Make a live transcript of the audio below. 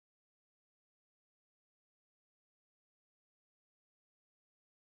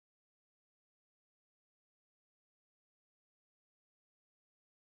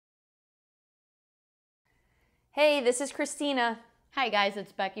Hey, this is Christina. Hi guys,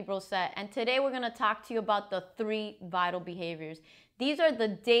 it's Becky Brosette, and today we're going to talk to you about the 3 vital behaviors. These are the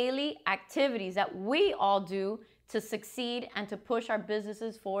daily activities that we all do to succeed and to push our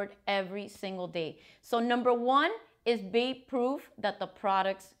businesses forward every single day. So number 1 is be proof that the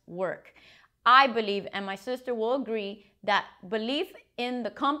products work. I believe, and my sister will agree, that belief in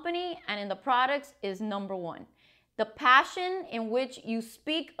the company and in the products is number 1. The passion in which you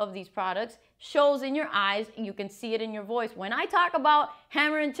speak of these products shows in your eyes, and you can see it in your voice. When I talk about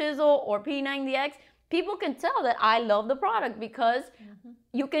Hammer and Chisel or P90X, people can tell that I love the product because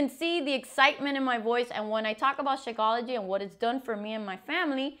you can see the excitement in my voice. And when I talk about Shakeology and what it's done for me and my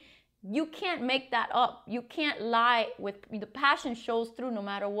family, you can't make that up. You can't lie. With the passion shows through no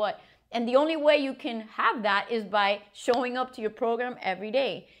matter what. And the only way you can have that is by showing up to your program every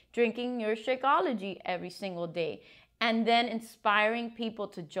day, drinking your Shakeology every single day, and then inspiring people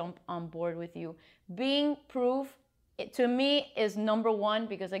to jump on board with you. Being proof, to me, is number 1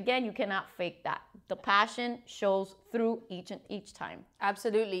 because, again, you cannot fake that. The passion shows through each time.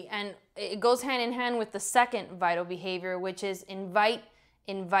 Absolutely. And it goes hand in hand with the second vital behavior, which is invite,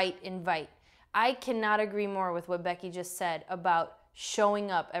 invite, invite. I cannot agree more with what Becky just said about showing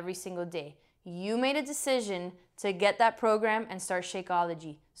up every single day. You made a decision to get that program and start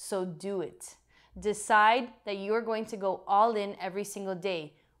Shakeology, so do it. Decide that you are going to go all in every single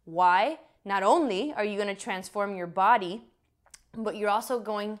day. Why? Not only are you going to transform your body, but you're also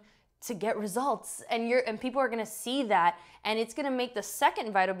going to get results, and people are going to see that, and it's going to make the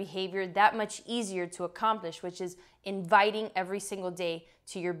second vital behavior that much easier to accomplish, which is inviting every single day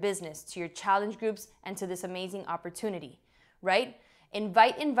to your business, to your challenge groups, and to this amazing opportunity, right?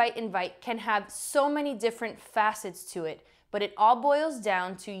 Invite, invite, invite can have so many different facets to it, but it all boils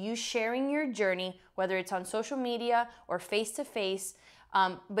down to you sharing your journey, whether it's on social media or face-to-face,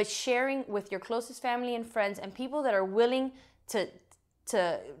 but sharing with your closest family and friends and people that are willing to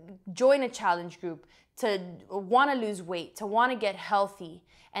join a challenge group, to want to lose weight, to want to get healthy.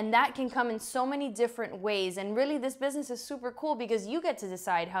 And that can come in so many different ways. And really, this business is super cool because you get to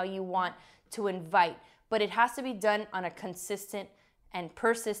decide how you want to invite, but it has to be done on a consistent and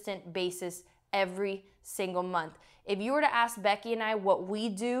persistent basis every single month. If you were to ask Becky and I what we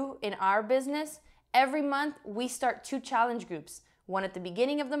do in our business, every month we start 2 challenge groups, one at the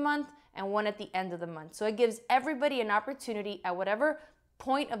beginning of the month and one at the end of the month. So it gives everybody an opportunity at whatever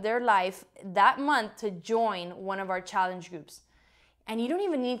point of their life that month to join one of our challenge groups. And you don't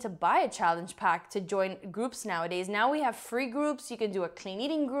even need to buy a challenge pack to join groups nowadays. Now we have free groups. You can do a clean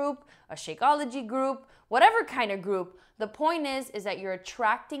eating group, a Shakeology group, whatever kind of group. The point is that you're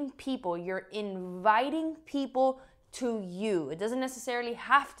attracting people. You're inviting people to you. It doesn't necessarily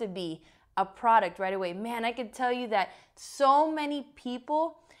have to be a product right away. Man, I can tell you that so many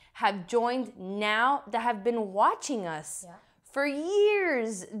people have joined now that have been watching us for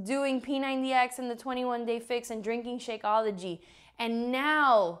years doing P90X and the 21-day fix and drinking Shakeology. And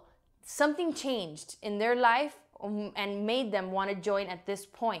now something changed in their life and made them want to join at this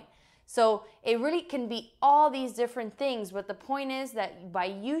point. So it really can be all these different things, but the point is that by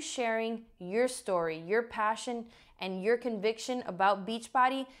you sharing your story, your passion, and your conviction about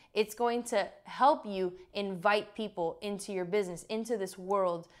Beachbody, it's going to help you invite people into your business, into this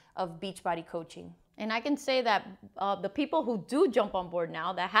world of Beachbody coaching. And I can say that the people who do jump on board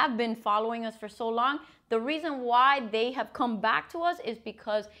now, that have been following us for so long, the reason why they have come back to us is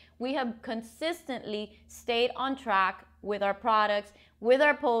because we have consistently stayed on track with our products, with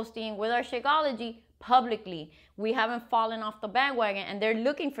our posting, with our Shakeology publicly. We haven't fallen off the bandwagon, and they're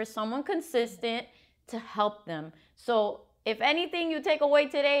looking for someone consistent to help them. So if anything you take away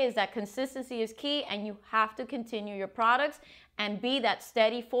today is that consistency is key, and you have to continue your products and be that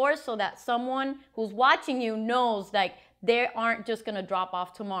steady force so that someone who's watching you knows like they aren't just gonna drop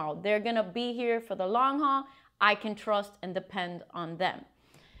off tomorrow. They're gonna be here for the long haul. I can trust and depend on them.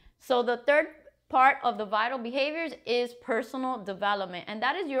 So the third part of the vital behaviors is personal development, and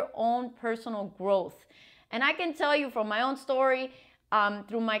that is your own personal growth. And I can tell you from my own story,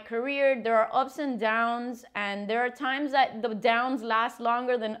 through my career, there are ups and downs, and there are times that the downs last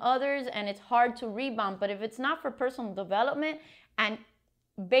longer than others and it's hard to rebound. But if it's not for personal development and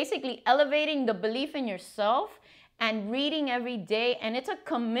basically elevating the belief in yourself and reading every day, and it's a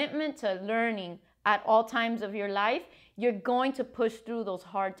commitment to learning at all times of your life, you're going to push through those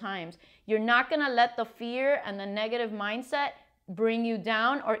hard times. You're not gonna let the fear and the negative mindset bring you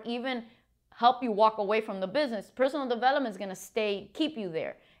down or even help you walk away from the business. Personal development is gonna keep you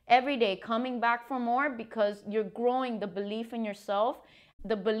there every day, coming back for more because you're growing the belief in yourself,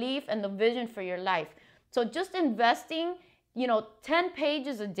 the belief and the vision for your life. So just investing, 10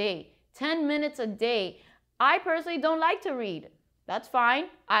 pages a day, 10 minutes a day, I personally don't like to read. That's fine.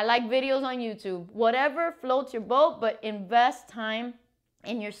 I like videos on YouTube. Whatever floats your boat, but invest time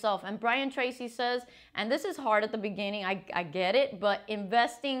in yourself. And Brian Tracy says, and this is hard at the beginning, I get it, but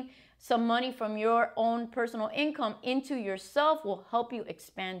investing some money from your own personal income into yourself will help you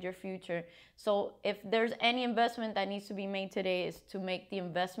expand your future. So if there's any investment that needs to be made today, is to make the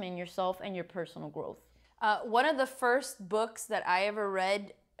investment in yourself and your personal growth. One of the first books that I ever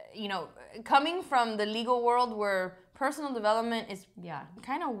read, you know, coming from the legal world where personal development is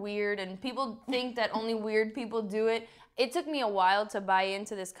kind of weird and people think that only weird people do it. It took me a while to buy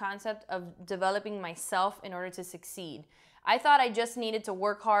into this concept of developing myself in order to succeed. I thought I just needed to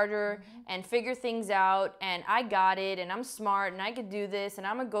work harder and figure things out, and I got it, and I'm smart, and I could do this, and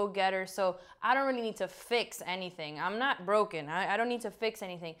I'm a go-getter, so I don't really need to fix anything. I'm not broken. I don't need to fix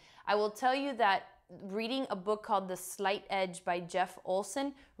anything. I will tell you that reading a book called The Slight Edge by Jeff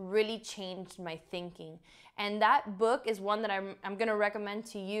Olson really changed my thinking. And that book is one that I'm going to recommend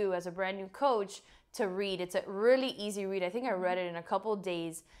to you as a brand new coach to read. It's a really easy read. I think I read it in a couple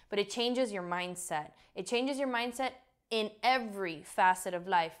days, but it changes your mindset. It changes your mindset in every facet of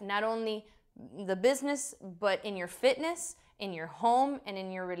life, not only the business, but in your fitness, in your home, and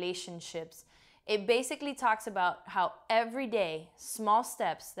in your relationships. It basically talks about how every day, small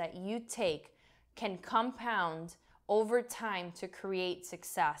steps that you take can compound over time to create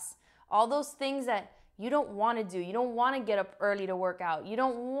success. All those things that you don't want to do. You don't want to get up early to work out. You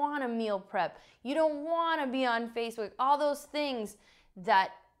don't want to meal prep. You don't want to be on Facebook. All those things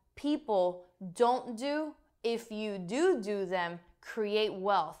that people don't do, if you do them, create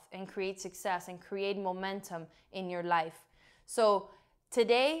wealth and create success and create momentum in your life. So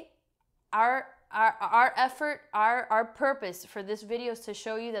today, our effort, our purpose for this video is to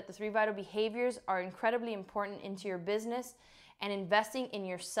show you that the 3 vital behaviors are incredibly important into your business, and investing in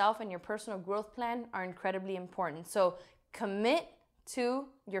yourself and your personal growth plan are incredibly important. So commit to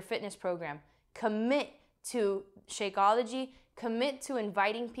your fitness program, commit to Shakeology, commit to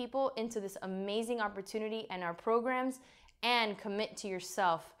inviting people into this amazing opportunity and our programs, and commit to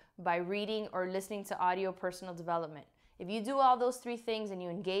yourself by reading or listening to audio personal development. If you do all those 3 things and you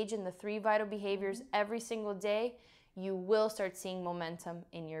engage in the 3 vital behaviors every single day, you will start seeing momentum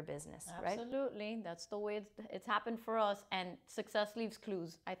in your business, right? Absolutely. That's the way it's happened for us. And success leaves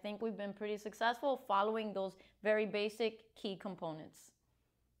clues. I think we've been pretty successful following those very basic key components.